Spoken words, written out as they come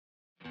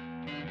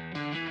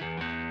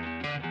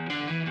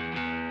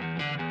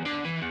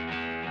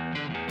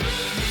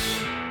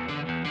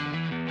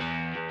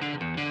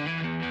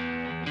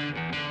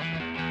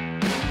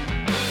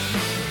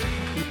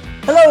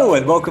Hello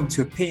and welcome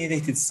to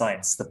Opinionated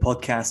Science, the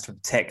podcast from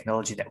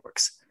Technology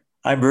Networks.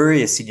 I'm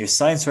Rory, a senior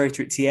science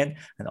writer at TN,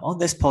 and on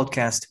this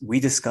podcast, we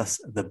discuss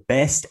the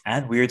best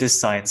and weirdest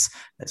science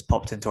that's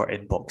popped into our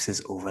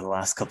inboxes over the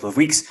last couple of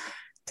weeks.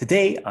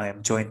 Today, I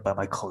am joined by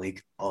my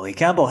colleague, Molly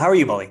Campbell. How are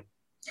you, Molly?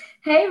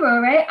 Hey,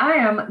 Rory. I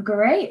am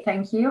great,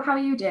 thank you. How are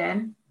you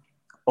doing?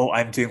 Oh,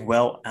 I'm doing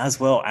well as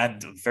well,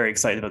 and I'm very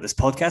excited about this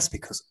podcast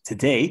because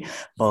today,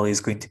 Molly is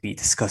going to be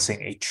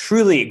discussing a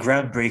truly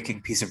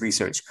groundbreaking piece of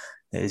research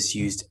that has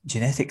used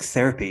genetic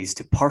therapies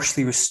to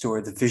partially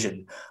restore the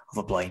vision of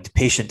a blind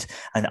patient.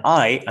 And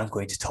I am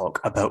going to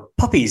talk about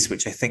puppies,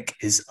 which I think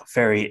is a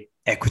very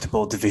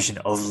equitable division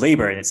of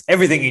labor. And it's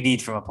everything you need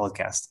from a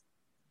podcast.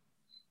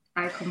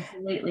 I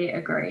completely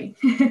agree.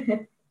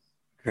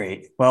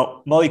 Great.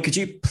 Well, Molly, could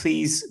you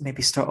please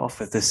maybe start off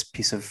with this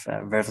piece of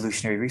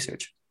revolutionary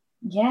research?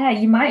 Yeah,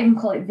 you might even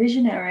call it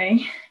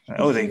visionary.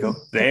 Oh, there you go.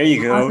 There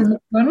you go.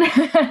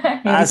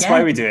 That's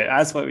why we do it.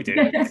 That's why we do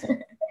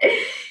it.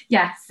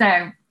 Yeah,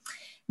 so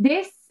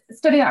this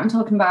study that I'm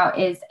talking about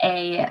is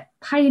a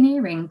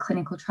pioneering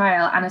clinical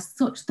trial, and as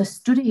such, the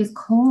study is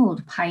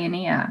called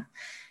Pioneer.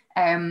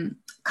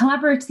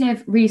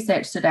 Collaborative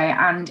research study,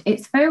 and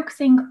it's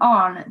focusing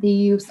on the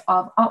use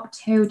of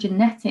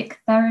optogenetic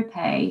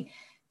therapy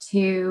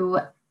to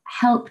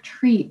help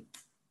treat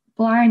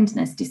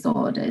blindness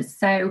disorders.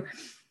 So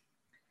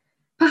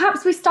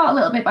perhaps we start a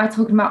little bit by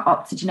talking about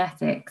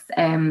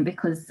optogenetics,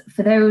 because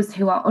for those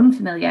who are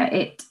unfamiliar,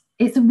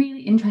 it's a really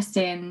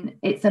interesting,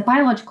 it's a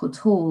biological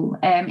tool.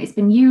 It's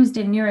been used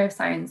in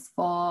neuroscience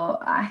for,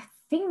 I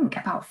think,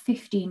 about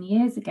 15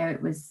 years ago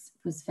it was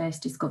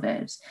first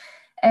discovered.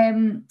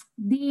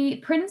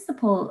 The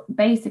principle,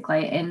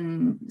 basically,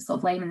 in sort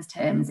of layman's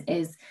terms,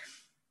 is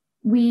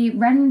we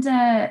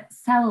render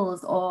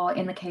cells, or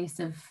in the case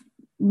of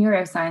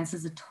neuroscience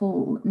as a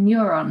tool,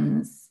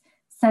 neurons,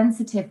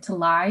 sensitive to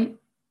light.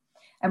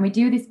 And we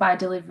do this by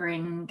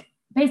delivering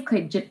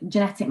basically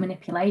genetic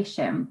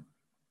manipulation.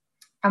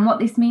 And what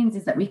this means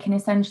is that we can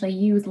essentially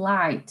use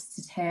light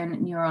to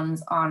turn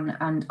neurons on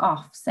and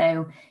off.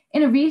 So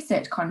in a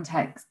research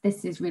context,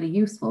 this is really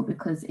useful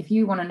because if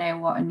you want to know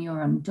what a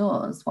neuron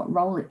does, what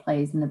role it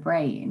plays in the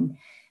brain,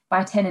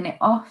 by turning it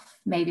off,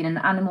 maybe in an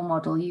animal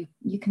model,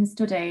 you can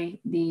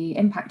study the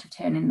impact of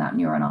turning that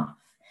neuron off.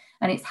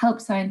 And it's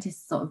helped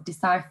scientists sort of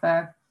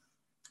decipher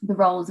the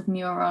roles of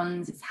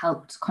neurons. It's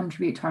helped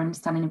contribute to our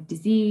understanding of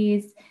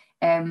disease.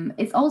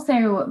 It's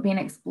also been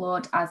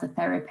explored as a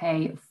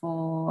therapy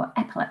for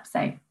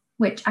epilepsy,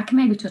 which I can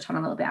maybe touch on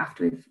a little bit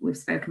after we've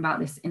spoken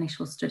about this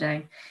initial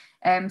study.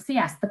 So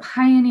yes, the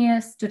Pioneer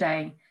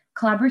study,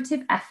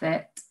 collaborative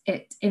effort.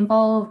 It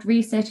involved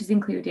researchers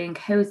including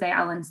Jose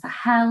Allen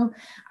Sahel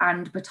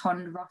and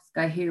Bertrand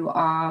Rosca, who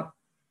are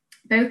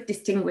both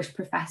distinguished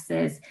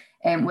professors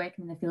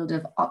working in the field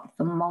of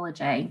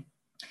ophthalmology.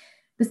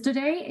 The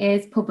study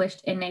is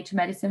published in Nature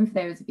Medicine. For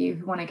those of you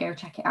who want to go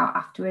check it out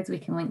afterwards, we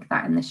can link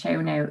that in the show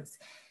notes.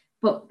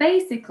 But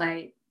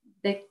basically,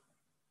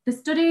 the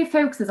study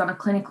focuses on a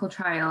clinical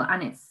trial,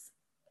 and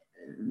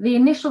the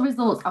initial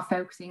results are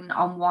focusing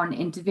on one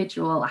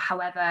individual.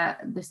 However,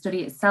 the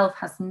study itself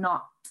has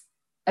not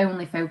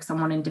only focused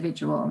on one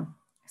individual.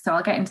 So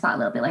I'll get into that a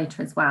little bit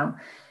later as well.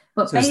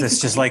 But so is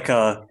this just like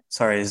a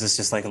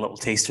little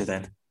taster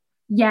then?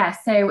 Yeah,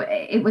 so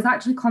it was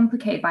actually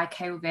complicated by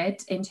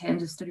COVID in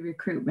terms of study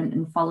recruitment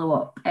and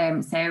follow-up.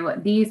 So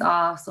these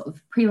are sort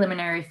of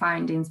preliminary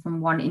findings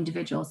from one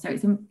individual. So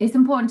it's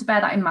important to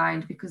bear that in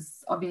mind,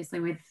 because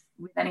obviously with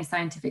any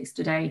scientific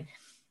study,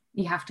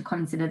 you have to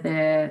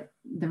consider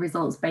the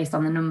results based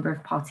on the number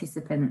of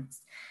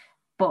participants.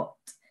 But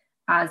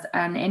as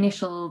an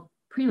initial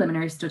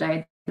preliminary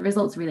study, the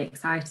results are really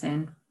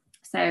exciting.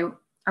 So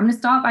I'm going to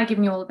start by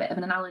giving you all a bit of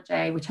an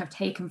analogy, which I've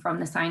taken from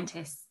the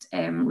scientist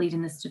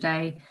leading the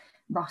study,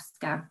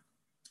 Rosca.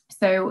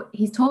 So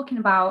he's talking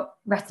about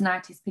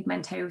retinitis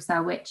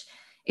pigmentosa, which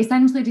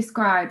essentially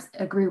describes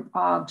a group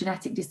of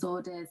genetic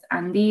disorders,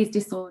 and these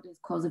disorders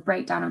cause a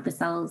breakdown of the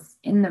cells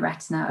in the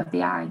retina of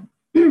the eye.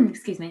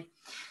 Excuse me.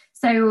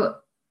 So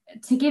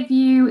to give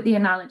you the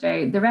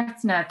analogy, the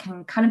retina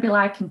can kind of be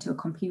likened to a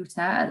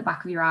computer at the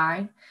back of your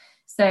eye.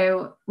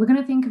 So we're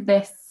going to think of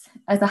this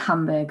as a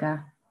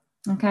hamburger,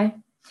 okay?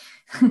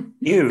 So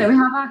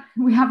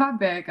we have our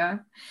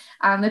burger,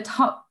 and the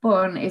top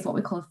bun is what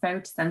we call a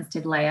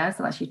photosensitive layer.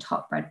 So that's your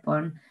top bread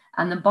bun,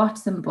 and the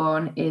bottom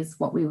bun is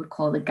what we would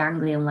call the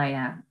ganglion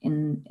layer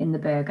in the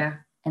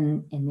burger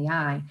and in the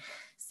eye.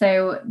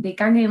 So the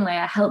ganglion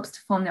layer helps to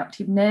form the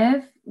optic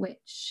nerve,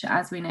 which,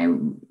 as we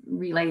know,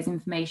 relays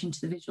information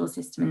to the visual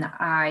system in the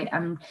eye.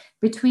 And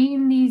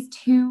between these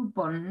two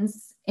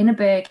buns in a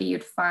burger,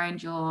 you'd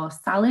find your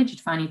salad, you'd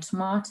find your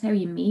tomato,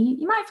 your meat,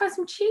 you might find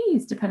some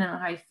cheese, depending on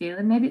how you're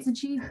feeling. Maybe it's a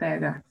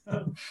cheeseburger.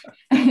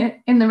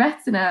 In the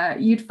retina,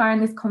 you'd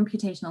find this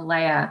computational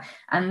layer,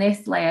 and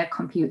this layer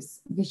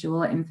computes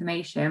visual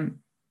information.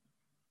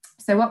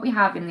 So what we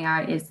have in the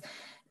eye is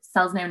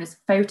cells known as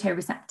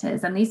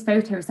photoreceptors, and these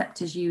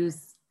photoreceptors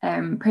use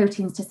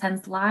proteins to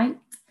sense light.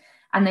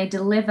 and they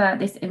deliver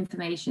this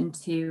information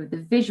to the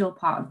visual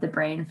part of the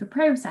brain for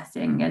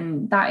processing.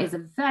 And that is a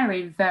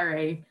very,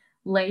 very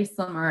lay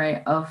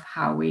summary of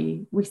how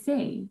we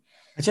see.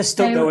 I just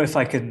don't know if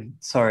I can,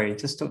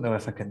 just don't know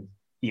if I can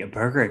eat a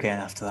burger again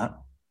after that.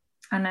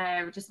 I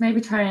know, just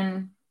maybe try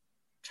and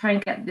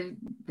get the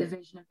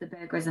vision of the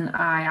burger as an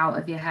eye out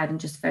of your head and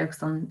just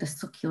focus on the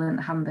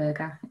succulent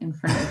hamburger in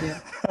front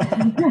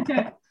of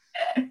you.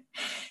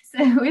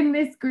 So in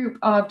this group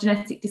of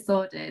genetic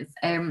disorders,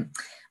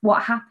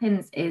 what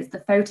happens is the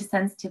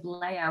photosensitive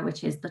layer,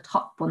 which is the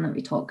top one that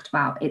we talked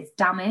about, it's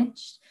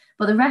damaged,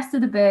 but the rest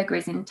of the burger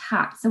is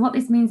intact. So what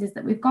this means is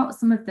that we've got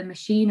some of the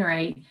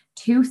machinery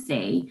to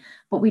see,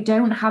 but we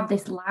don't have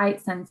this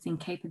light sensing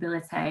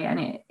capability,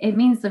 and it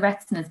means the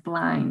retina is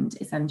blind,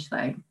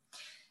 essentially.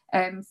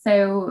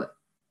 So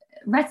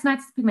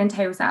retinitis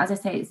pigmentosa, as I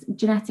say, it's a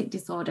genetic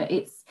disorder.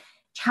 It's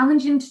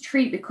challenging to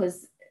treat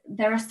because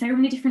there are so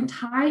many different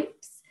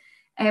types.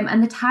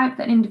 And the type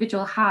that an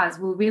individual has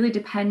will really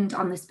depend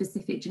on the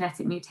specific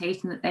genetic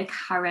mutation that they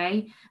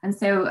carry. And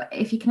so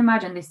if you can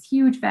imagine, this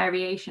huge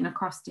variation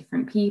across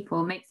different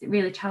people makes it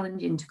really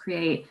challenging to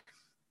create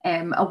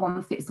a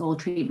one-fits-all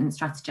treatment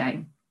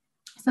strategy.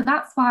 So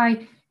that's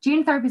why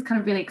gene therapy is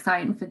kind of really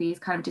exciting for these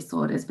kind of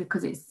disorders,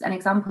 because it's an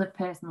example of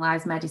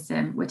personalized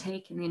medicine. We're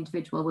taking the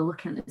individual, we're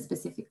looking at the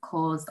specific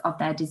cause of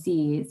their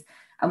disease,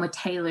 and we're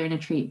tailoring a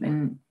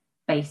treatment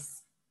based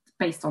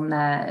on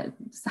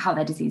how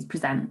their disease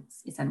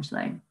presents,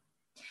 essentially.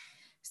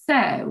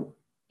 So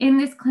in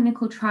this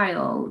clinical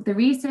trial, the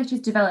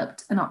researchers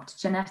developed an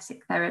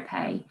optogenetic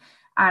therapy,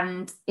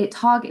 and it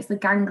targets the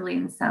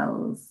ganglion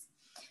cells.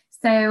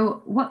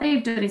 So what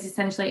they've done is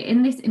essentially,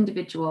 in this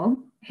individual,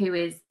 who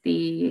is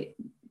the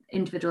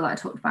individual that I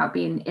talked about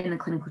being in the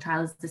clinical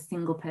trial as the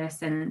single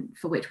person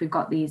for which we've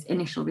got these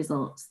initial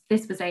results.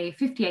 This was a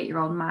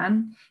 58-year-old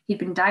man. He'd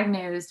been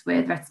diagnosed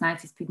with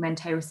retinitis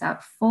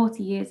pigmentosa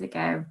 40 years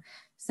ago.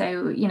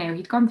 So, you know,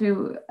 he'd gone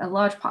through a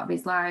large part of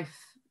his life,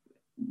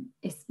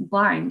 it's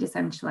blind,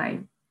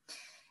 essentially.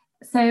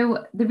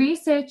 So the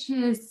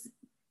researchers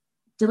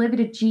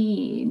delivered a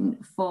gene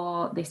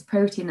for this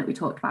protein that we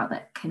talked about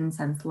that can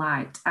sense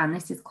light, and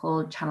this is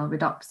called channel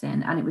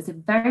rhodopsin, and it was a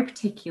very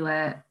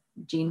particular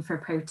gene for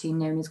a protein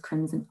known as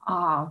crimson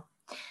R.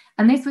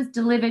 And this was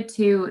delivered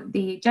to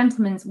the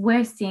gentleman's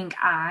worst seeing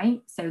eye,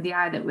 so the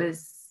eye that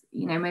was,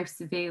 you know, most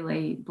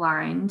severely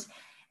blind,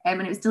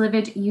 and it was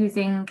delivered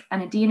using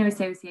an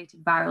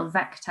adeno-associated viral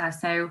vector.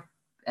 So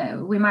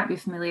we might be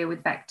familiar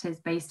with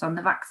vectors based on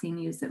the vaccine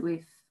use that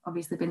we've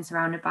obviously been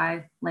surrounded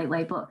by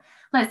lately, but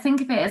let's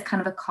think of it as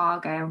kind of a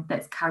cargo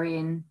that's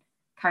carrying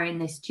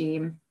this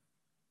gene.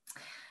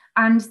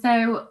 And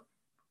so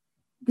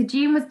the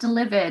gene was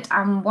delivered,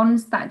 and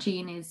once that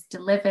gene is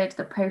delivered,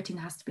 the protein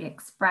has to be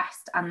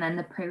expressed, and then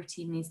the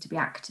protein needs to be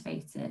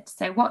activated.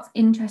 So what's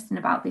interesting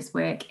about this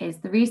work is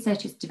the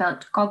researchers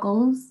developed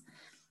goggles,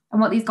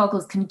 and what these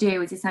goggles can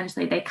do is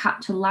essentially they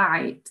capture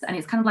light, and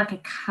it's kind of like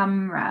a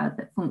camera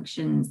that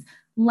functions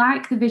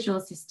like the visual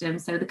system.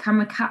 So the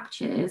camera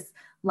captures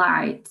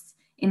light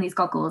in these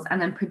goggles and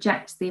then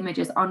projects the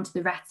images onto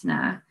the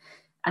retina,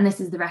 and this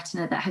is the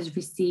retina that has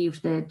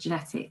received the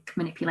genetic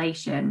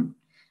manipulation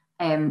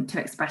to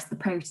express the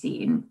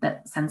protein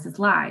that senses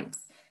light.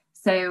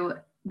 So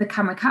the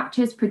camera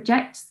captures,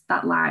 projects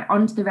that light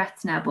onto the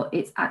retina, but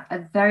it's at a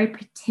very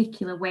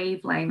particular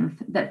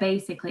wavelength that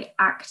basically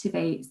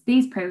activates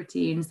these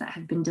proteins that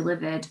have been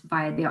delivered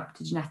via the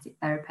optogenetic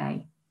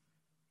therapy.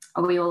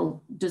 Are we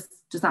all, does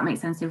that make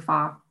sense so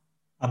far?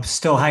 I'm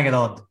still hanging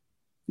on.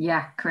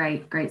 Yeah,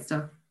 great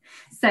stuff.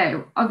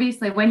 So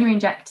obviously when you're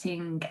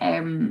injecting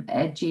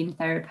a gene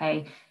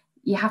therapy,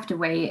 you have to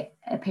wait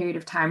a period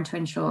of time to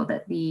ensure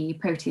that the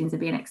proteins are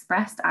being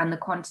expressed and the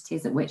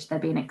quantities at which they're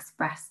being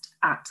expressed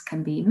at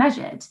can be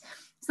measured.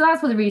 So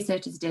that's what the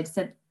researchers did.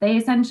 So they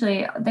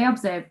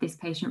observed this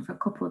patient for a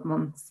couple of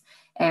months,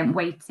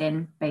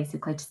 waiting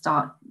basically to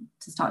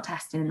start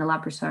testing in the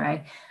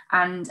laboratory.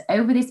 And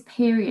over this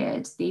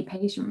period, the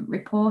patient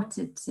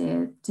reported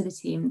to the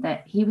team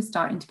that he was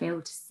starting to be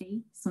able to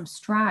see some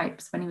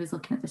stripes when he was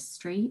looking at the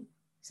street.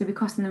 So we're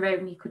crossing the road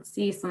and you could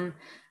see some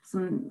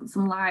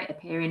light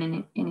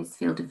appearing in his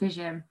field of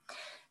vision.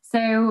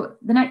 So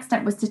the next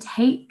step was to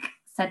take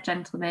said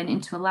gentleman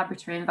into a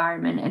laboratory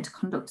environment and to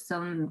conduct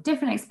some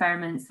different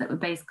experiments that were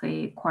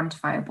basically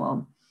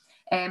quantifiable.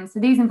 So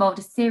these involved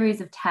a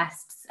series of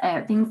tests,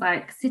 things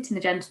like sitting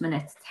the gentleman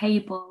at a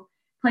table,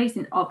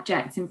 placing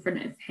objects in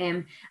front of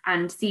him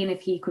and seeing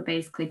if he could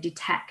basically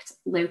detect,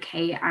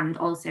 locate, and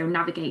also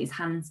navigate his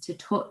hands to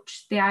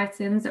touch the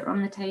items that were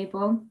on the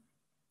table.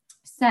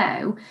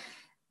 So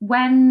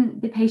when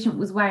the patient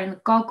was wearing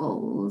the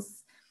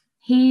goggles,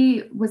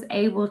 he was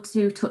able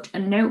to touch a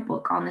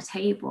notebook on the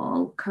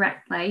table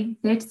correctly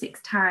 36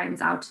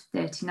 times out of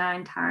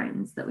 39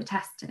 times that were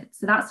tested.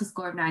 So that's a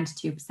score of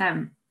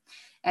 92%.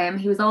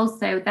 He was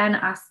also then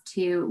asked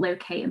to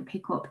locate and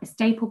pick up a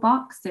staple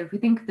box. So if we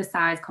think of the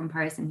size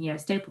comparison here, a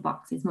staple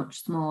box is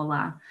much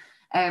smaller,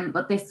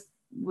 but this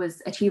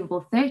was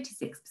achievable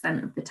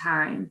 36% of the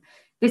time.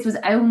 This was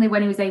only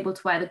when he was able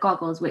to wear the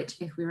goggles, which,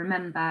 if we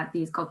remember,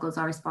 these goggles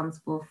are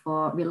responsible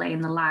for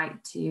relaying the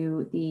light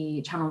to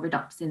the channel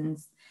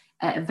rhodopsins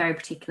at a very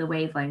particular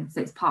wavelength.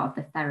 So it's part of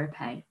the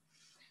therapy.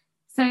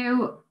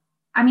 So,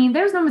 I mean,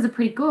 those numbers are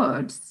pretty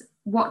good.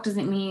 What does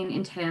it mean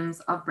in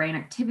terms of brain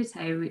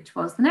activity, which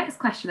was the next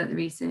question that the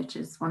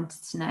researchers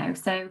wanted to know.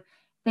 So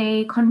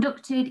they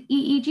conducted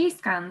EEG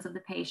scans of the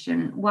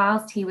patient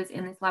whilst he was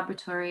in this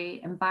laboratory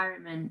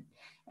environment.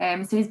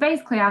 So he's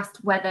basically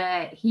asked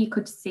whether he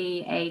could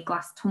see a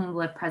glass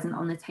tumbler present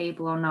on the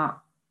table or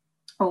not,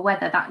 or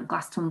whether that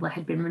glass tumbler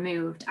had been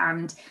removed.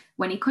 And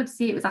when he could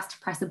see it, was asked to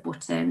press a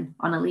button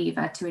on a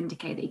lever to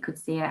indicate that he could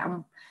see it.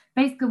 And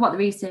basically what the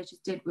researchers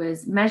did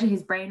was measure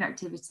his brain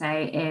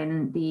activity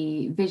in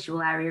the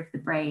visual area of the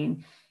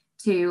brain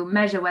to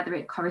measure whether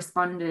it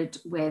corresponded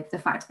with the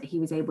fact that he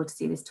was able to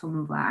see this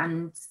tumbler.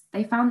 And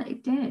they found that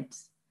it did.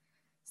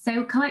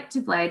 So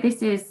collectively,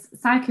 this is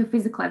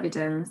psychophysical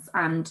evidence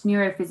and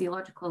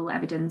neurophysiological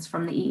evidence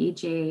from the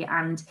EEG.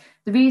 And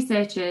the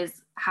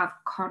researchers have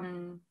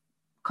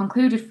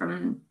concluded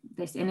from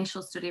this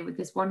initial study with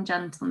this one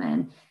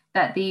gentleman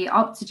that the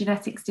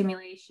optogenetic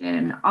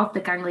stimulation of the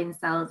ganglion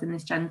cells in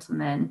this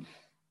gentleman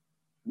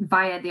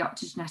via the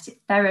optogenetic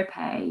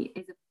therapy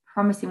is a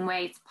promising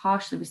way to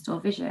partially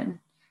restore vision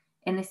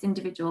in this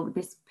individual with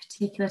this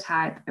particular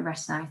type of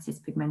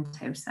retinitis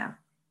pigmentosa.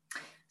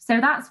 So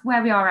that's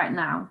where we are right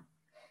now.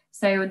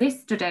 So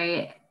this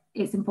study,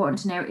 it's important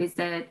to note,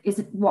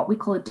 is what we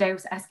call a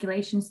dose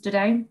escalation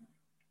study.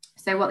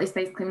 So what this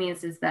basically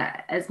means is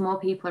that as more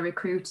people are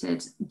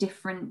recruited,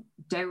 different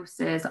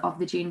doses of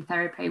the gene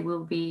therapy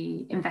will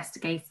be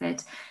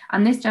investigated.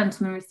 And this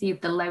gentleman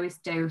received the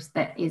lowest dose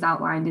that is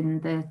outlined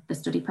in the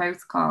study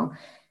protocol.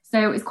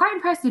 So it's quite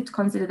impressive to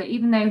consider that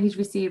even though he's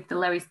received the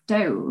lowest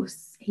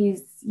dose,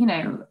 he's,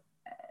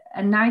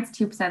 a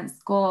 92%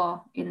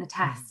 score in the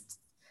test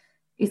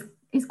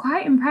is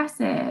quite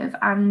impressive.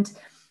 And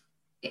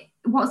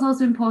what's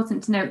also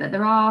important to note that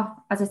there are,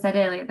 as I said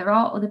earlier, there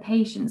are other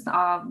patients that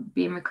are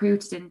being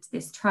recruited into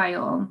this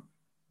trial.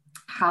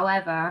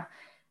 However,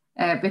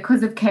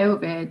 because of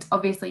COVID,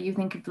 obviously you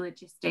think of the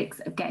logistics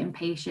of getting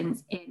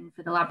patients in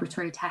for the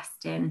laboratory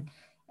testing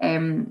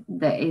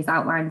that is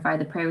outlined by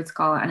the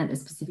protocol and at the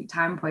specific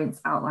time points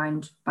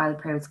outlined by the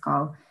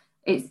protocol.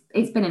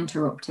 It's been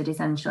interrupted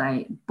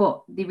essentially,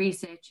 but the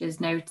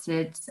researchers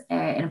noted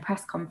in a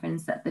press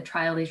conference that the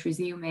trial is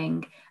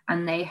resuming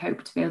and they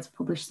hope to be able to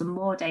publish some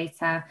more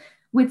data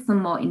with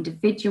some more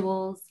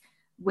individuals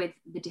with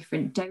the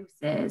different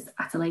doses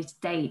at a later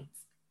date.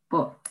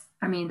 But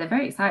I mean, they're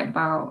very excited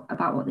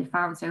about what they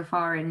found so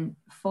far, and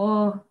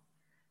for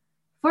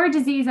a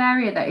disease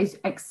area that is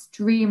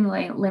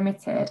extremely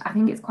limited, I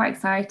think it's quite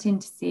exciting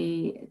to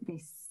see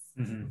this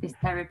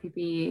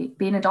therapy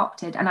being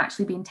adopted and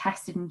actually being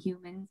tested in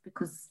humans,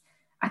 because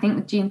I think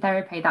with gene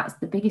therapy, that's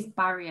the biggest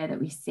barrier that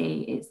we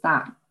see. It's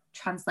that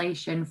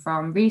translation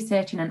from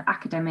research in an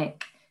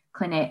academic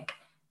clinic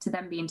to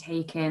then being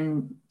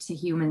taken to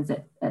humans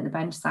at the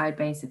bench side,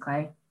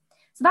 basically.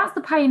 So that's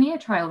the Pioneer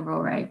trial,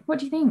 Rory. What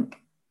do you think?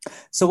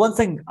 So one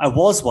thing I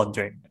was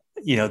wondering,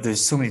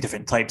 there's so many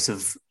different types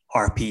of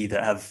RP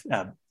that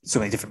have so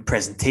many different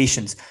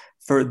presentations.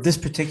 For this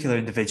particular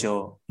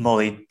individual,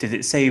 Molly, did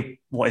it say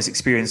what his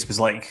experience was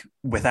like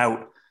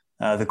without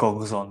the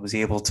goggles on? Was he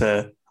able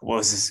to, what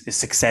was his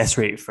success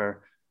rate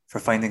for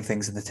finding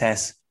things in the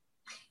test?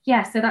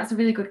 Yeah, so that's a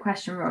really good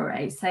question,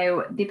 Rory.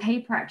 So the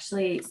paper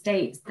actually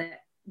states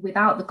that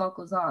without the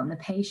goggles on, the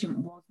patient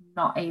was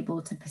not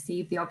able to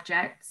perceive the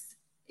objects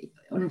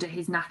under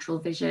his natural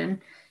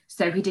vision.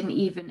 So he didn't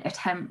even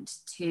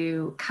attempt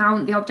to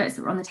count the objects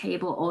that were on the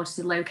table or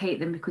to locate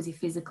them because he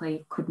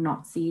physically could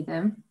not see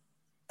them.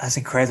 That's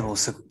incredible.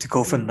 So to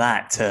go from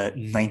that to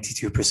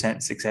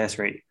 92% success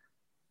rate.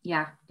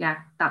 Yeah,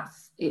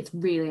 it's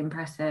really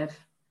impressive.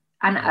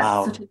 And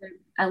wow. At such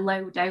a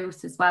low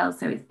dose as well.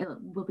 So it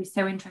will be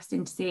so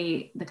interesting to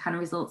see the kind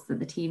of results that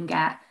the team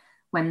get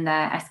when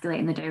they're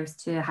escalating the dose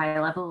to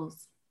higher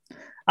levels.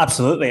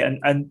 Absolutely.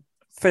 And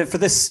for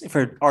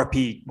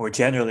RP more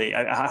generally,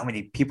 how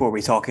many people are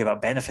we talking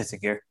about benefiting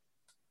here?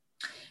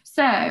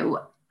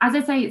 So, as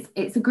I say,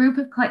 it's a group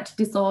of collective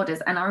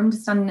disorders, and our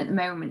understanding at the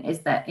moment is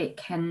that it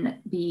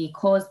can be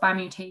caused by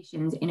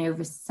mutations in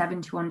over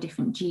 71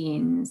 different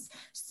genes.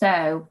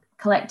 So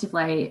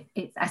collectively,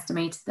 it's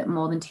estimated that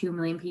more than 2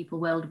 million people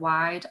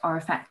worldwide are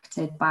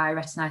affected by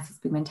retinitis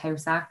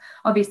pigmentosa,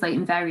 obviously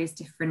in various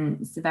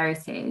different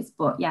severities,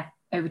 but yeah,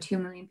 over 2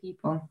 million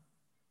people.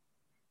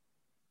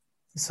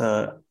 It's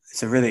a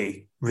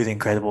really, really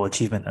incredible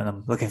achievement, and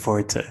I'm looking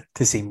forward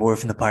to seeing more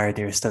from the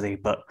Pioneer study.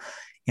 But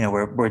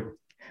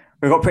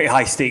we've got pretty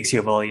high stakes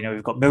here, Molly.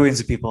 We've got millions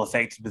of people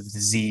affected with the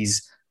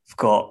disease. We've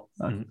got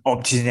an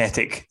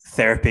optogenetic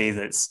therapy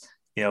that's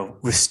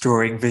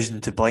restoring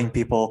vision to blind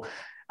people.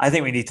 I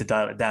think we need to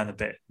dial it down a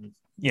bit,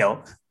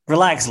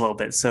 relax a little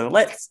bit. So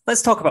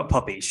let's talk about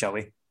puppies, shall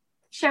we?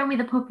 Show me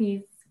the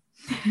puppies.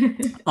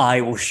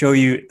 I will show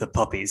you the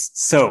puppies.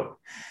 So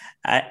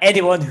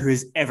anyone who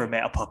has ever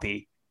met a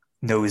puppy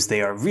knows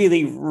they are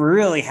really,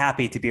 really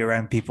happy to be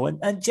around people.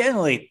 And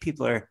generally,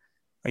 people are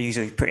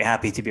usually pretty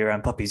happy to be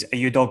around puppies. Are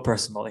you a dog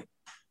person, Molly?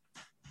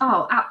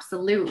 Oh,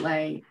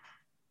 absolutely.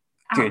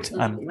 Good.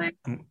 Absolutely.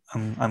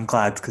 I'm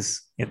glad,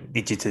 because I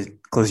need you to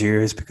close your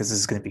ears, because this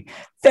is going to be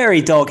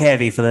very dog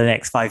heavy for the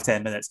next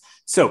 5-10 minutes.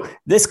 So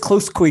this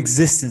close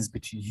coexistence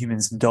between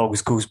humans and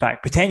dogs goes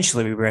back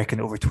potentially, we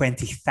reckon, over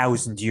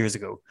 20,000 years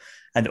ago.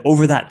 And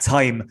over that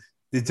time,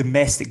 the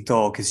domestic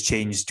dog has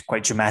changed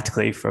quite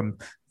dramatically from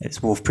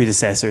its wolf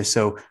predecessor.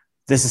 So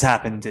this has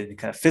happened in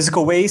kind of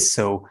physical ways.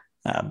 So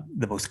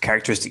the most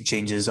characteristic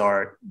changes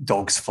are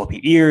dogs'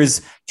 floppy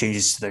ears,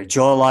 changes to their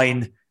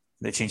jawline,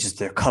 the changes to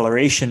their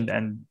coloration,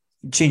 and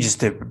changes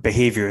to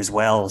behavior as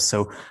well.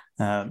 So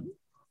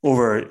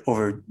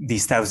over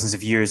these thousands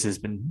of years, there's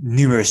been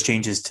numerous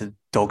changes to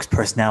dogs'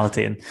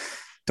 personality, and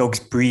dogs'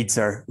 breeds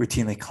are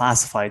routinely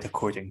classified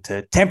according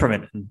to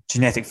temperament, and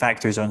genetic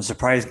factors are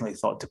unsurprisingly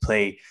thought to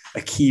play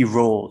a key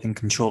role in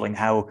controlling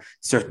how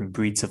certain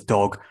breeds of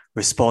dog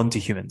respond to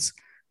humans.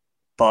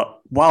 But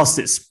whilst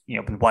it's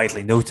been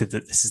widely noted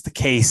that this is the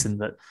case,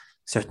 and that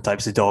certain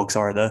types of dogs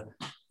are the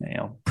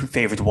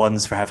favored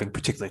ones for having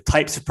particular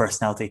types of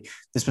personality,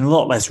 there's been a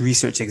lot less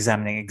research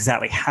examining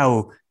exactly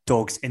how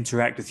dogs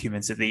interact with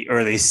humans at the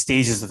earliest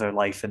stages of their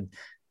life, and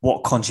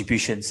what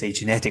contribution, say,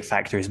 genetic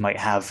factors might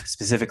have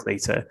specifically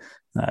to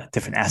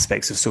different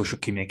aspects of social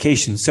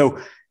communication. So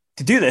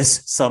to do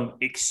this, some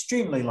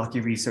extremely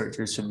lucky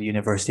researchers from the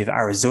University of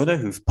Arizona,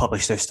 who've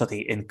published their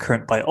study in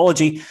Current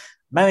Biology,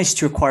 managed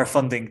to acquire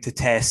funding to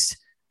test,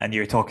 and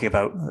you're talking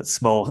about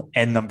small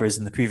n numbers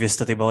in the previous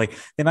study, Molly,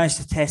 they managed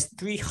to test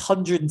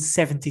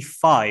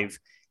 375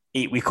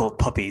 8-week-old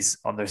puppies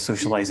on their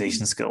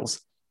socialization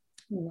skills.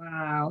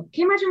 Wow.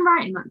 Can you imagine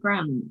writing that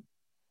grant?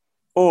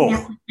 Oh, the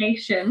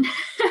application.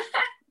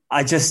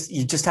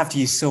 You just have to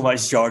use so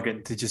much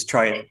jargon to just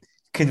try and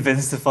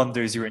convince the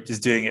funders you weren't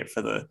just doing it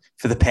for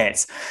the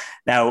pets.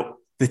 Now,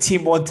 the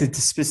team wanted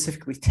to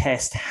specifically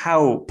test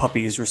how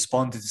puppies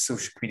responded to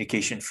social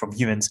communication from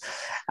humans,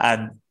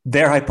 and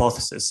their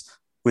hypothesis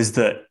was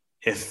that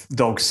if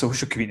dogs'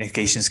 social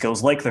communication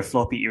skills, like their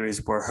floppy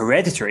ears, were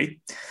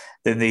hereditary,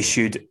 then they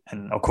should,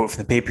 and I'll quote from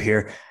the paper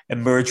here,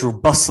 emerge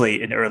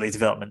robustly in early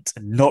development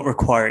and not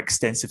require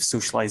extensive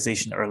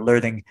socialization or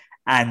learning,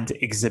 and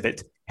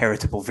exhibit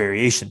heritable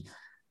variation.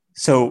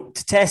 So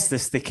to test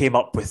this, they came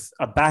up with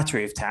a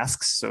battery of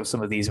tasks. So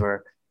some of these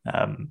were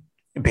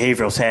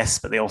behavioral tests,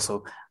 but they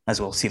also,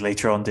 as we'll see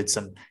later on, did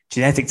some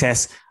genetic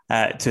tests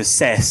to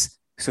assess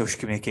social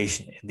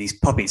communication in these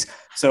puppies.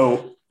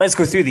 So let's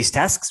go through these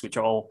tasks, which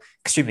are all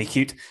extremely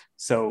cute.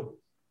 So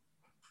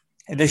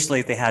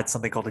initially, they had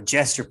something called a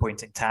gesture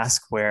pointing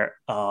task, where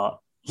a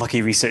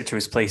lucky researcher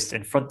was placed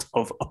in front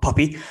of a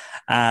puppy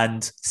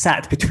and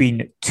sat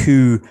between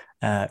two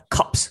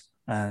cups.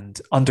 And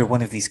under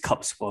one of these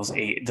cups was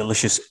a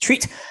delicious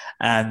treat.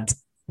 And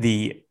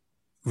the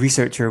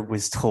researcher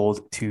was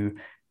told to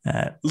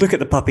look at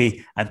the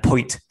puppy and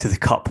point to the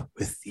cup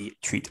with the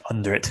treat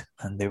under it.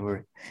 And they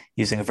were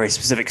using a very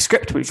specific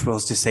script, which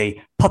was to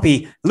say,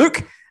 "Puppy,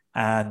 look."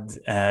 And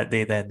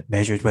they then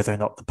measured whether or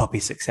not the puppy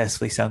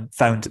successfully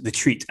found the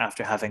treat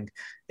after having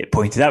it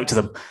pointed out to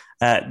them.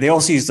 They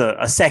also used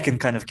a second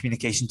kind of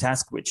communication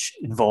task, which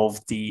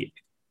involved the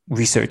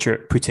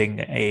researcher putting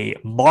a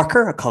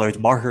colored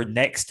marker,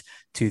 next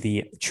to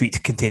the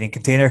treat containing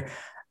container.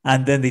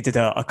 And then they did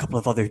a couple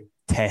of other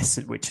tests,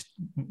 which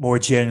more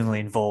generally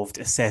involved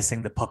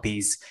assessing the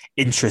puppy's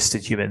interest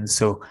in humans.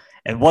 So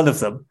in one of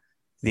them,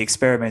 the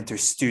experimenter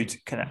stood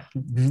kind of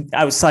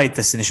outside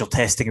this initial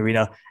testing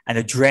arena and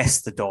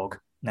addressed the dog.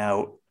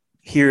 Now,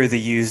 here they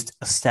used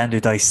a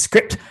standardized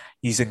script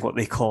using what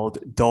they called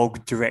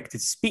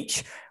dog-directed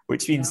speech,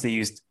 which means they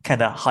used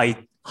kind of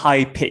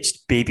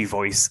high-pitched baby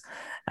voice.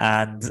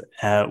 And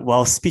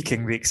while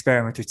speaking, the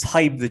experimenter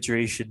timed the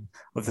duration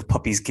of the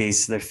puppy's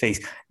gaze to their face.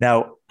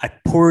 Now, I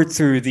poured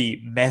through the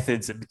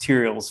methods and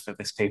materials for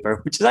this paper,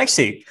 which is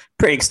actually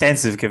pretty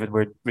extensive given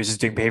we're just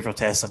doing behavioral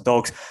tests on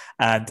dogs.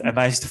 And I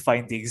managed to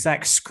find the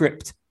exact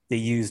script they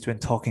used when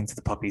talking to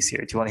the puppies here.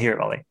 Do you want to hear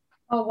it, Ollie?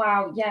 Oh,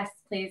 wow. Yes,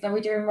 please. Are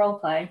we doing role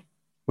play?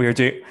 We are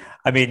doing,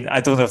 I mean,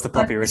 I don't know if the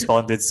puppy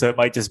responded, so it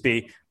might just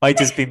be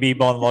me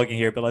monologuing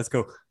here, but let's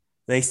go.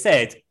 They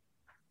said,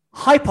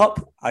 "Hi,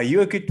 pup. Are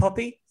you a good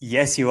puppy?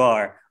 Yes, you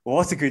are.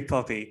 What a good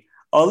puppy.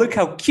 Oh, look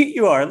how cute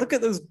you are. Look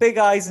at those big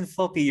eyes and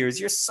floppy ears.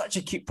 You're such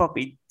a cute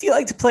puppy. Do you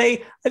like to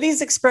play? Are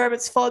these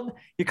experiments fun?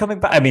 You're coming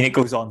back." I mean, it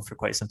goes on for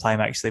quite some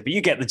time, actually, but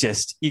you get the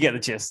gist. You get the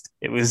gist.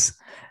 It was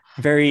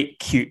very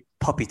cute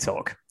puppy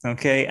talk.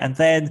 Okay. And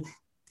then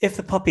if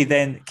the puppy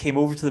then came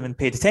over to them and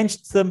paid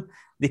attention to them,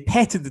 they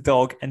petted the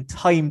dog and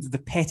timed the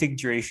petting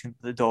duration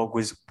the dog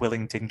was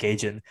willing to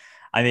engage in.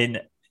 I mean,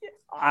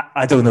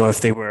 I don't know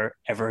if they were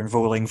ever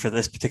enrolling for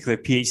this particular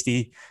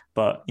PhD,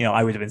 but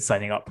I would have been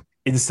signing up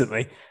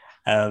instantly.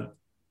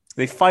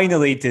 They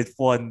finally did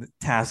one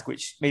task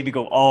which made me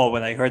go, "Oh!"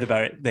 when I heard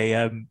about it.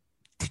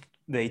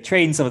 They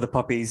trained some of the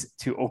puppies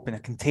to open a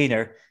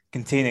container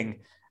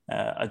containing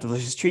a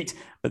delicious treat,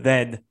 but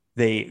then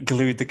they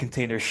glued the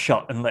container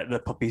shut and let the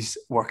puppies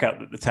work out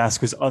that the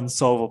task was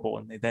unsolvable.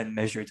 And they then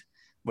measured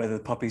whether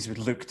the puppies would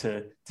look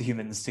to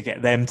humans to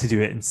get them to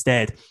do it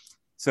instead.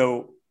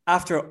 So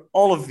after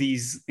all of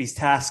these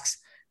tasks,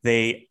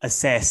 they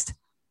assessed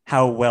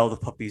how well the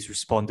puppies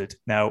responded.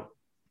 Now,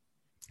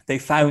 they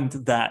found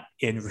that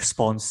in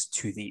response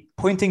to the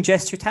pointing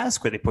gesture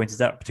task, where they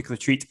pointed out a particular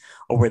treat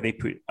or where they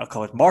put a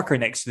colored marker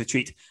next to the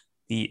treat,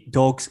 the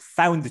dogs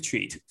found the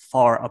treat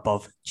far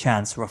above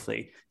chance,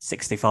 roughly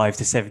 65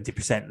 to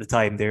 70% of the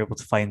time they're able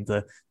to find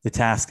the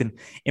task. And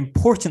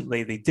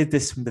importantly, they did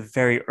this from the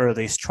very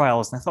earliest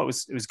trials. And I thought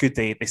it was good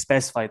they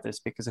specified this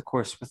because, of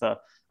course, with a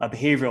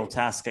behavioral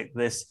task like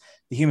this,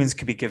 the humans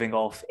could be giving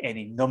off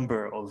any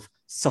number of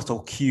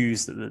subtle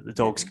cues that the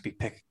dogs could be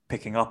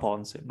picking up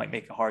on. So it might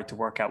make it hard to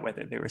work out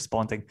whether they're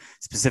responding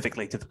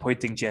specifically to the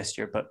pointing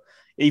gesture. But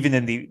even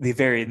in the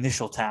very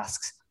initial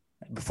tasks,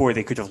 before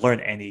they could have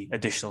learned any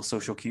additional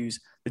social cues,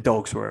 the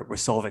dogs were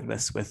solving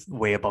this with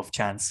way above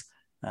chance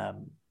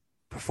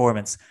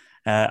performance.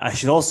 I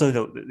should also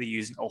note that they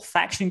used an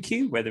olfaction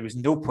cue where there was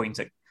no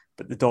pointing,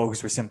 but the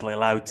dogs were simply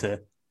allowed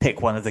to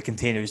pick one of the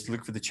containers to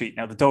look for the treat.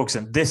 Now, the dogs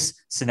in this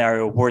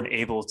scenario weren't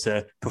able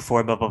to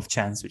perform above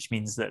chance, which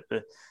means that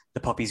the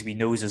puppies' wee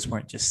noses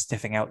weren't just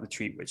sniffing out the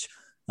treat, which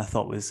I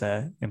thought was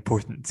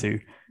important to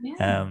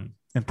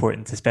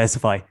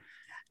specify.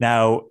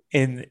 Now,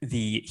 in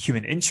the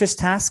human interest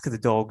task, the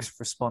dogs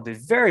responded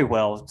very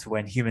well to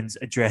when humans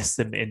addressed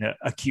them in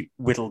a cute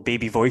little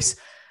baby voice,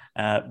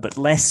 but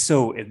less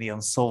so in the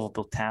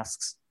unsolvable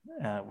tasks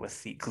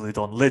with the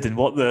glued-on lid. And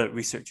what the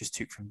researchers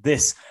took from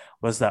this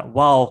was that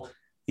while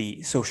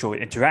the social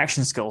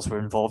interaction skills were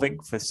involving,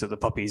 so the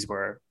puppies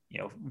were,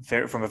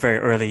 from a very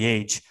early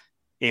age,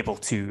 able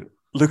to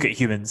look at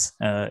humans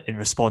in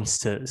response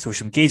to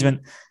social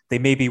engagement, they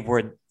maybe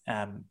weren't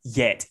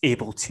yet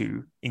able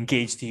to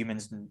engage the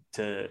humans and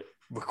to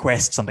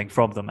request something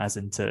from them, as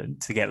in to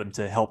get them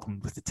to help them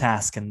with the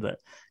task, and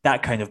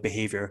that kind of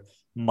behavior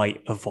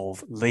might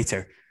evolve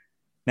later.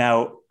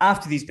 Now,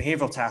 after these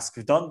behavioral tasks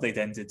were done, they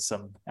then did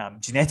some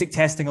genetic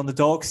testing on the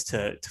dogs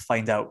to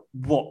find out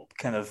what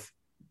kind of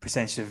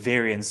percentage of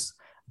variance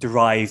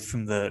derived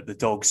from the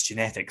dog's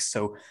genetics.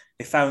 So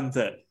they found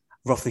that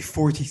roughly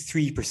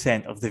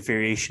 43% of the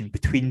variation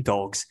between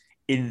dogs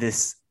in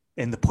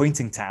the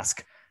pointing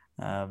task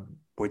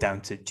were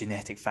down to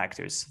genetic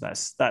factors.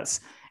 That's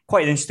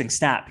quite an interesting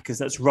stat because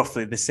that's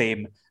roughly the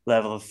same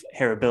level of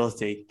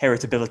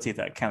heritability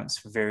that accounts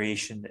for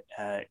variation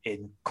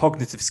in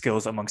cognitive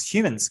skills amongst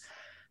humans.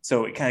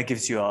 So it kind of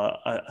gives you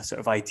a sort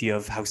of idea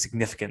of how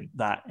significant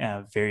that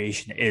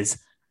variation is.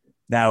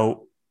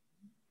 Now,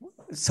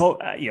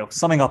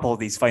 summing up all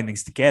these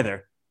findings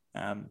together,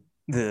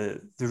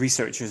 the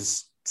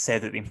researchers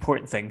said that the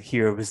important thing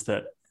here was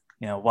that,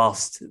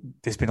 whilst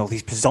there's been all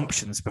these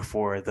presumptions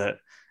before that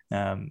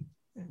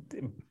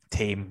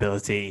tame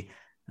ability,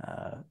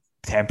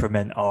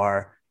 temperament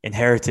are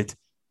inherited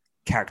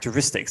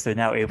characteristics, they're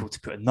now able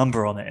to put a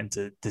number on it and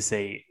to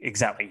say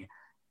exactly,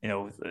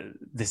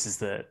 this is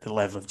the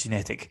level of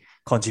genetic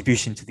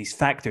contribution to these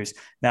factors.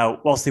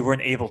 Now, whilst they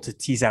weren't able to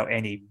tease out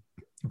any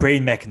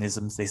brain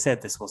mechanisms, they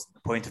said this wasn't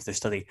the point of their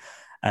study,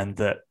 and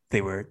that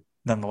they were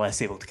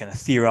nonetheless able to kind of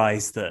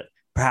theorize that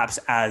perhaps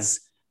as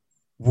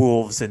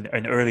wolves and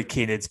early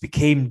canids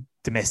became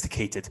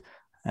domesticated,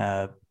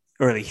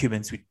 early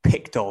humans would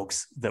pick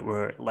dogs that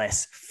were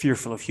less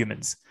fearful of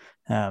humans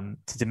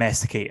to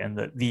domesticate, and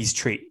that these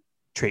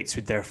traits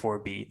would therefore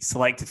be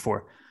selected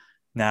for.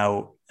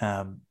 Now,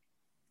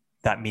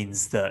 that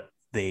means that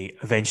they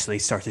eventually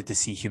started to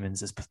see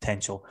humans as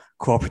potential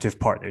cooperative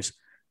partners,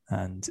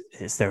 and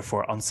it's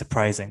therefore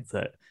unsurprising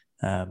that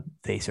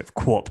they sort of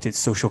co-opted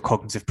social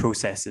cognitive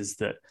processes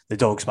that the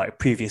dogs might have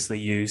previously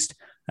used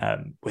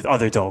with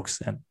other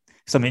dogs. And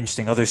some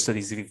interesting other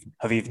studies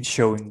have even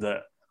shown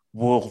that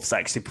wolves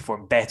actually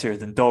perform better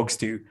than dogs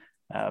do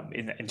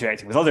in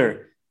interacting with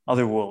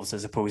other wolves,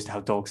 as opposed to how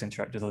dogs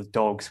interact with other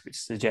dogs, which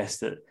suggests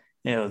that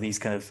these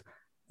kind of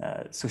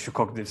social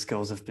cognitive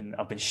skills have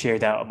been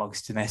shared out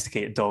amongst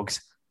domesticated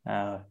dogs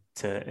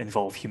to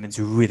involve humans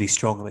really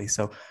strongly.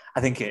 So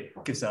I think it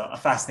gives a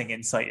fascinating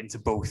insight into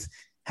both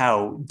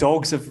how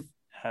dogs have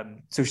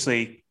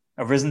socially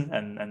arisen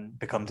and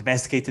become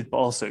domesticated, but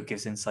also it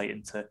gives insight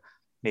into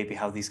maybe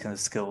how these kind of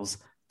skills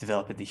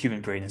develop in the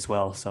human brain as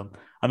well. So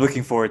I'm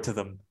looking forward to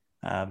them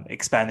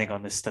expanding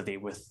on this study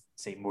with,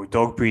 say, more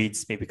dog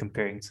breeds, maybe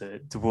comparing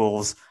to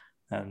wolves,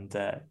 and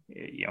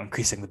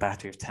increasing the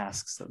battery of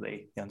tasks that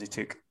they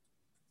undertook.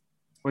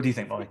 What do you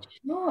think, Molly?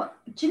 Well,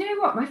 do you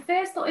know what? My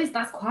first thought is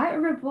that's quite a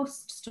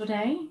robust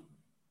study.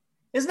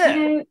 Isn't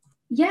it?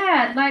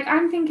 Yeah, like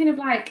I'm thinking of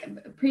like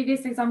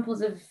previous examples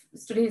of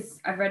studies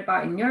I've read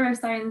about in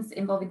neuroscience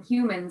involving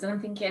humans, and I'm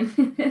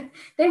thinking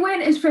they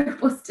weren't as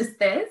robust as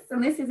this,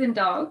 and this is in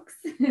dogs.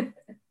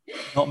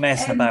 Not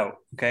messing about,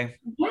 okay?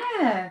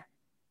 Yeah.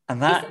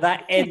 And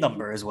that N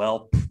number as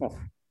well.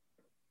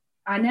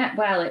 I know.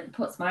 Well, it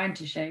puts mine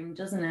to shame,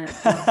 doesn't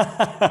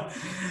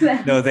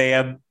it? No,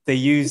 they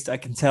used, I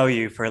can tell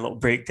you for a little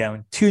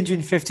breakdown,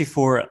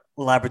 254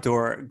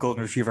 Labrador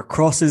Golden Retriever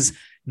crosses,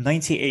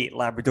 98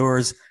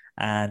 Labradors,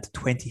 and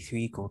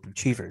 23 Golden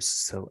Retrievers.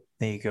 So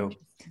there you go.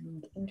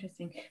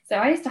 Interesting. So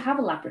I used to have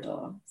a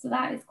Labrador, so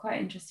that is quite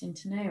interesting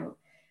to know.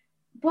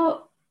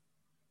 But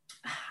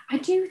I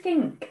do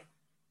think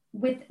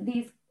with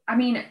these, I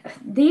mean,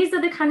 these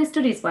are the kind of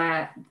studies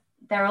where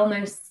they're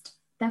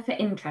for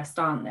interest,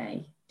 aren't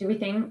they? Do we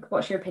think?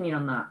 What's your opinion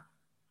on that?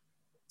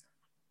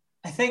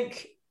 I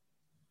think,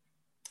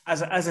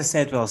 as I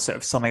said, well, sort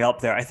of summing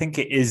up there, I think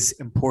it is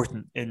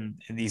important in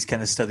these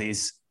kind of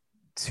studies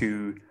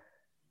to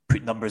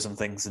put numbers on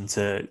things and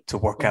to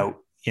work out,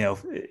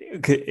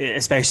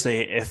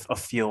 especially if a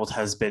field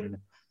has been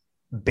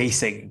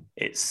basing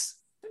its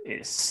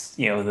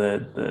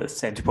the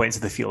center points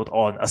of the field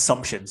on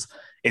assumptions.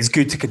 It's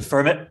good to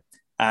confirm it.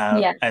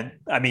 And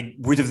I mean,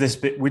 would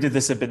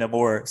this have been a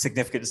more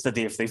significant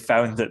study if they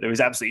found that there was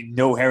absolutely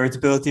no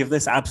heritability of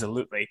this?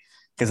 Absolutely,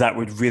 because that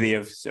would really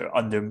have sort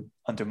of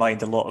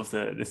undermined a lot of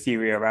the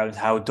theory around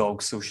how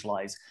dogs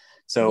socialize.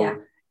 So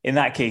in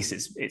that case,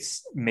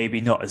 it's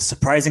maybe not as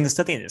surprising a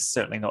study, and it's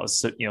certainly not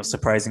as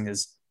surprising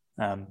as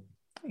a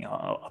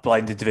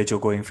blind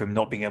individual going from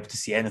not being able to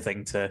see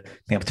anything to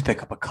being able to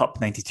pick up a cup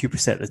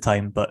 92% of the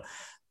time. But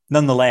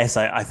nonetheless,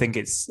 I think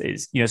it's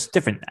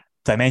different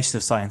dimensions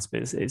of science,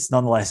 but it's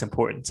nonetheless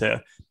important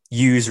to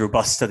use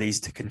robust studies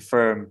to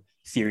confirm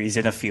theories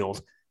in a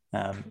field,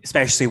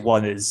 especially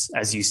one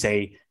as you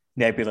say,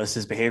 nebulous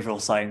as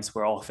behavioral science,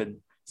 where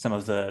often some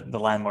of the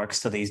landmark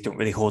studies don't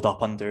really hold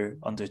up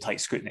under tight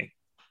scrutiny.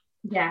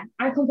 Yeah,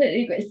 I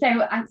completely agree. So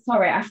I'm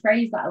sorry, I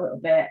phrased that a little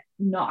bit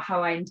not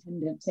how I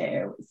intended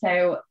to.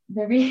 So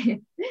the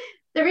reason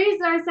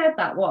I said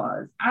that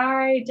was,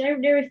 I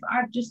don't know if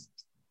I've just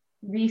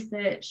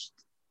researched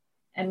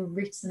and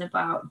written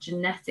about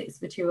genetics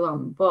for too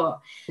long,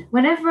 but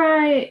whenever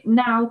I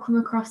now come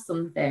across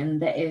something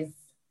that is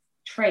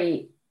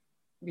trait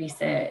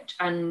research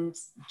and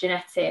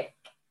genetic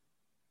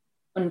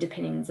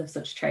underpinnings of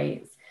such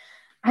traits,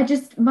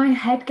 my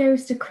head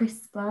goes to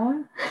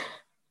CRISPR.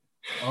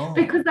 Oh.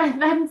 Because I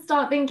then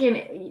start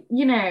thinking,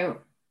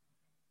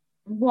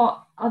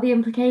 what are the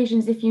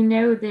implications if you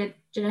know the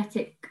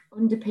genetic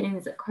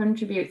underpinnings that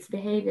contribute to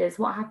behaviors?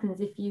 What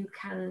happens if you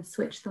can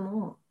switch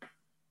them up?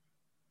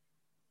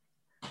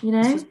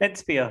 This was meant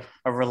to be a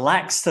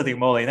relaxed study,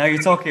 Molly. Now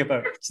you're talking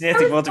about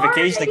genetic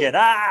modification again.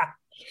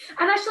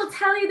 And I shall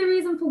tell you the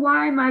reason for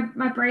why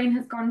my brain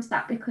has gone to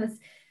that, because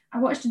I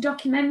watched a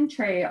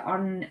documentary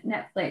on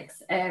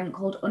Netflix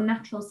called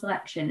Unnatural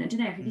Selection. I don't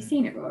know, have you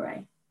seen it,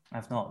 Rory?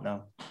 I've not,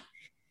 no.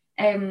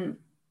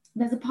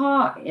 There's a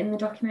part in the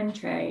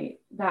documentary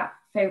that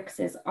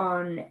focuses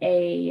on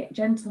a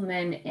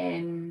gentleman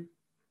in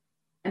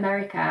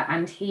America,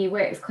 and he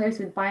works close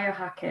with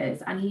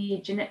biohackers, and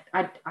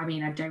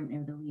I don't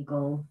know the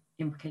legal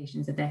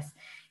implications of this.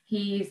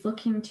 He's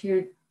looking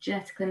to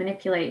genetically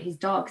manipulate his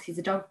dogs. He's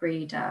a dog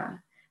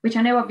breeder, which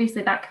I know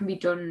obviously that can be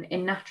done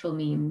in natural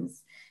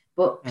means,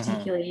 but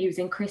particularly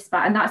using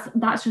CRISPR. And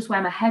that's just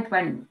where my head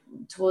went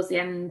towards the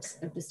end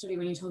of the study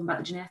when you're talking about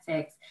the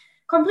genetics.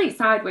 Complete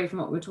sideway from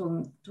what we're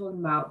talking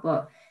about,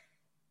 but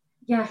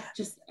yeah,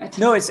 just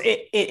no,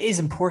 it is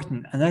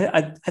important, and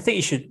I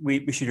think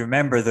we should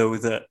remember though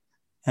that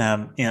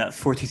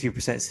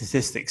 43%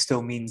 statistic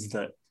still means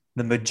that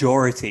the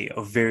majority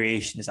of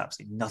variation is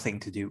absolutely nothing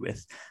to do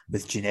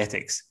with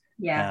genetics.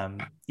 Yeah.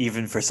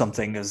 Even for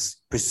something as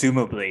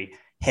presumably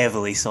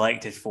heavily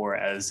selected for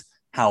as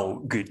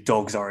how good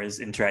dogs are as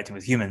interacting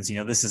with humans.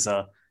 This is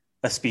a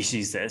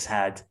species that has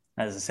had,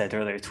 as I said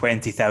earlier,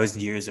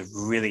 20,000 years of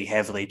really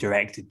heavily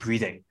directed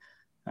breeding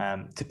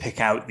to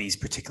pick out these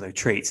particular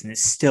traits. And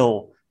it's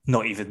still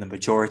not even the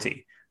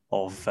majority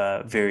of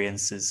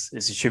variance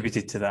is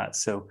attributed to that.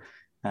 So,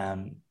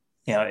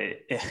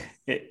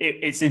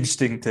 it's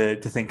interesting to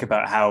think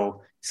about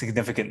how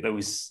significant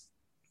those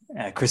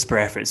CRISPR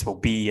efforts will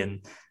be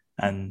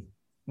and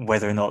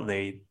whether or not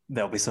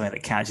there'll be something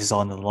that catches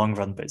on in the long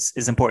run, but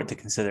it's important to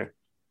consider.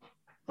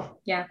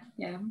 Yeah,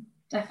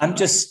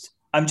 definitely.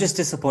 I'm just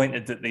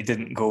disappointed that they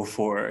didn't go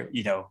for,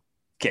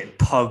 getting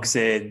pugs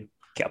in,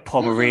 get a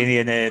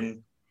Pomeranian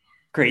in,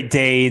 Great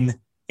Dane,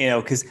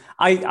 because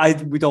I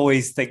would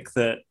always think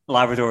that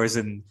Labradors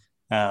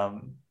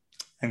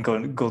and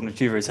Golden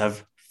Retrievers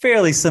have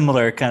fairly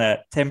similar kind of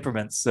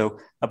temperaments. So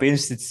I'll be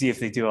interested to see if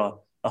they do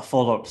a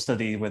follow-up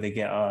study where they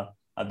get a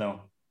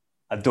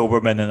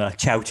Doberman and a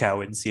Chow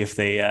Chow and see if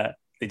they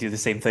do the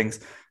same things.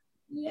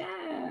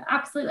 Yeah,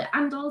 absolutely.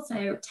 And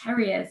also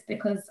terriers,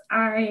 because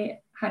I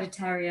had a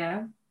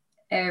terrier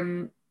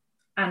and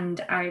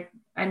I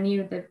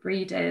knew the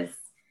breeders,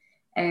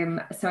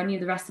 so I knew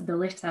the rest of the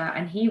litter,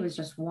 and he was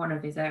just one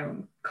of his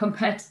own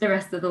compared to the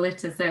rest of the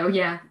litter. So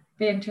yeah,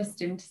 be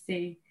interesting to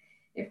see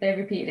if they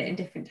repeat it in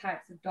different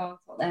types of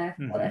dogs, what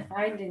their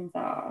findings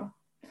are.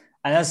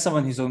 And as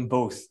someone who's owned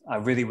both, I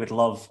really would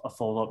love a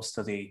follow-up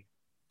study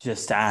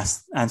just to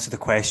answer the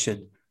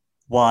question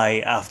why,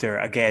 after,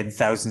 again,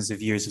 thousands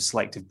of years of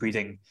selective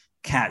breeding,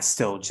 cats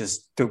still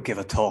just don't give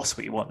a toss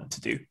what you want them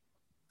to do.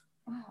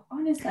 Oh,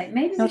 honestly,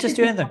 maybe not just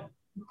do anything.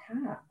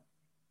 Cat.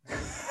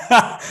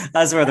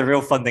 That's where the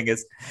real funding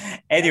is.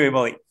 Anyway,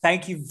 Molly,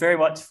 thank you very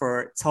much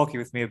for talking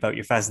with me about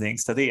your fascinating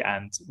study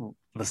and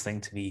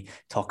listening to me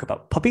talk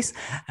about puppies.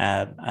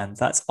 And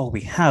that's all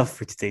we have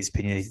for today's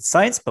Opinionated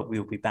Science, but we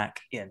will be back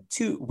in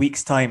 2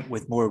 weeks' time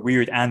with more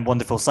weird and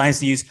wonderful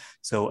science news.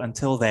 So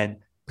until then,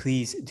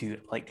 please do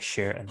like,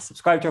 share, and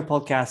subscribe to our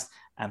podcast.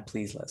 And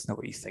please let us know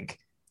what you think.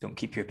 Don't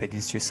keep your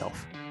opinions to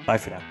yourself. Bye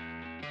for now.